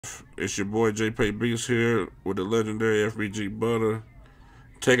It's your boy JP Beats here with the legendary FBG Butta,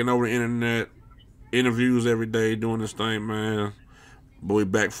 taking over the internet, interviews every day, doing this thing, man. But we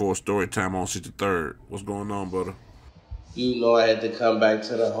back for a story time on 63rd. What's going on, brother? You know I had to come back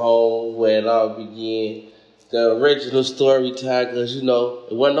to the home where it all began. The original story time, because it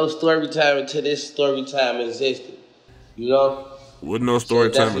wasn't no story time until this story time existed. You know? With no So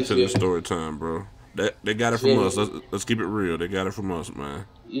story time definitely until this feel me. story time, bro. That they got it from Feel us. me? Let's keep it real. They got it from us, man.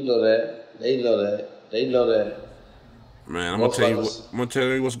 You know that. They know that. They know that. Man, Motherfuckers. I'm gonna tell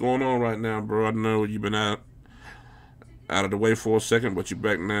you what's going on right now, bro. I know you've been out of the way for a second, but you're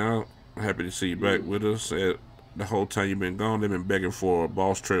back now. I'm happy to see you back with us. The whole time you've been gone, they've been begging for a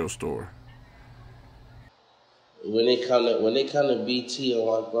Boss Trail story. When they come to BT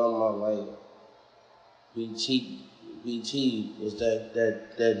on my grandma, like BT was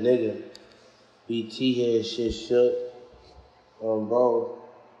that nigga. BT had shit shook, bro.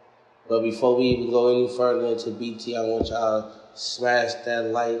 But before we even go any further into BT, I want y'all to smash that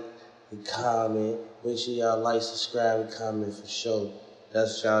like and comment. Make sure y'all like, subscribe, and comment for sure.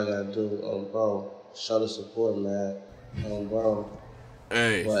 That's what y'all gotta do, bro. Show the support, man, bro.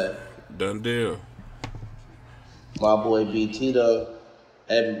 Hey, But done deal. my boy BT though,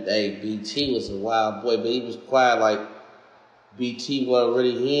 hey, BT was a wild boy, but he was quiet. Like BT wasn't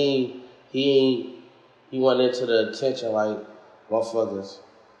really he wasn't into the attention like motherfuckers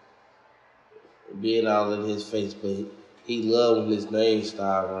being all in his face, but he loved when his name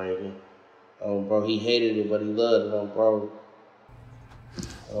started ringing. Bro, he hated it, but he loved it, bro.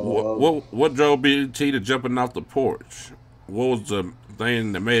 What drove BT to jumping off the porch? What was the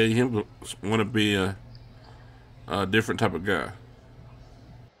thing that made him want to be a different type of guy?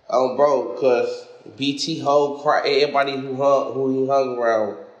 Bro, cause BT whole crowd, everybody who he hung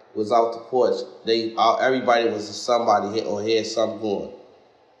around was off the porch. Everybody was somebody hit or had something going.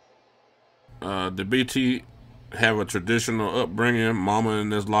 Did BT have a traditional upbringing? Mama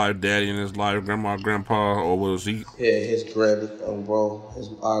in his life, daddy in his life, grandma, grandpa, or was he? Yeah, his granny, bro, his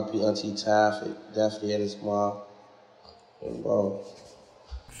RP Auntie Taffy, definitely had his mom, bro.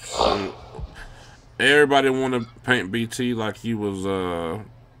 So everybody want to paint BT like he was a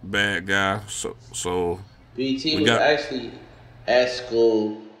bad guy. So BT we was got. actually at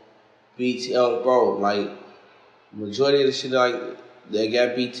school. BT, bro, like majority of the shit like they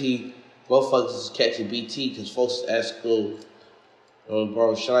got BT. Motherfuckers is catching BT because folks is at school.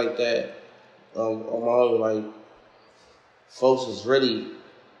 Bro, shit like that. On my own, like folks was really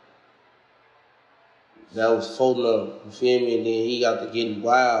that was folding up. You feel me? And then he got to getting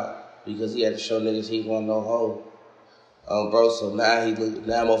wild because he had to show niggas he wasn't no hoe. Bro, so now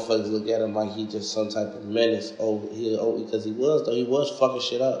motherfuckers look at him like he just some type of menace over here. Because he was fucking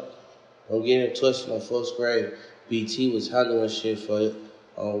shit up. Don't get him twisted on first grade. BT was handling shit for it.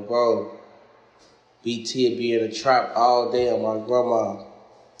 Bro, BT would be in the trap all day on my grandma.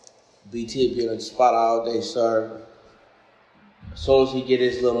 BT would be in the spot all day, sir. As soon as he get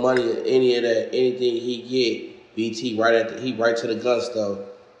his little money, anything he get, BT right to the gun store.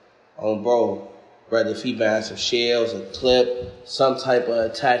 Bro. Whether if he buying some shells, a clip, some type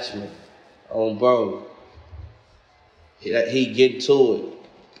of attachment. Bro. He get to it.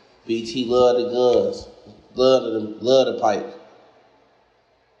 BT love the guns. Love the pipe.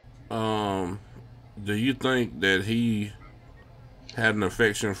 Do you think that he had an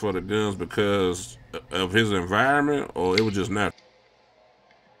affection for the guns because of his environment, or it was just natural?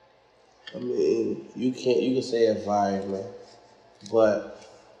 I mean, you can say environment, but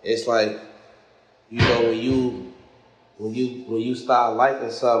it's like, when you start liking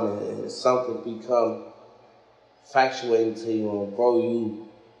something and something become factuating to you, bro,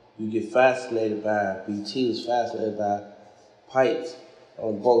 you get fascinated by it. BT was fascinated by pipes.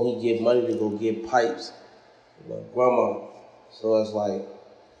 Bro, he get money to go get pipes. Grandma. So it's like,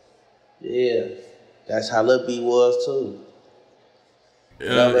 yeah, that's how Lil B was too.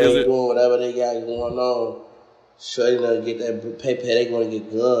 Whatever Is they it? doing, whatever they got going on, sure they gonna get that paper. They gonna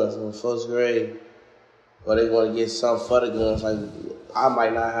get guns in first grade, or they gonna get something for the guns. Like I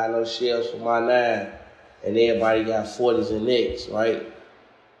might not have no shells for my 9, and everybody got 40s and nicks, right?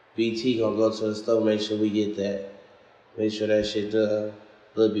 BT gonna go to the store, make sure we get that, make sure that shit done.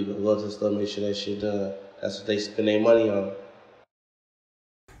 Lil B gonna go to the store, make sure that shit done. That's what they spend their money on.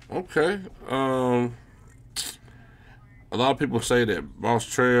 Okay. A lot of people say that Boss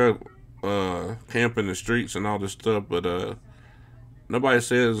Trail camp in the streets and all this stuff, but nobody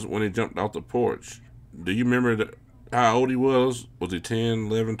says when he jumped off the porch. Do you remember how old he was? Was he 10,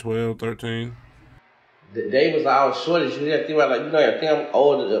 11, 12, 13? They was our shortest. You have to think about, like, I think I'm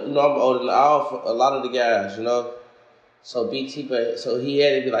older. I'm older than a lot of the guys. So BT, so he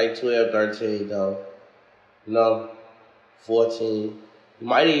had to be like 12, 13 though. You know, 14. He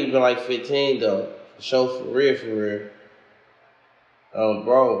might even been like 15 though. For sure, for real, for real.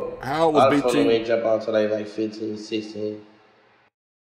 Bro, How old a was lot of fun BT? ain't jump out till they like 15, 16.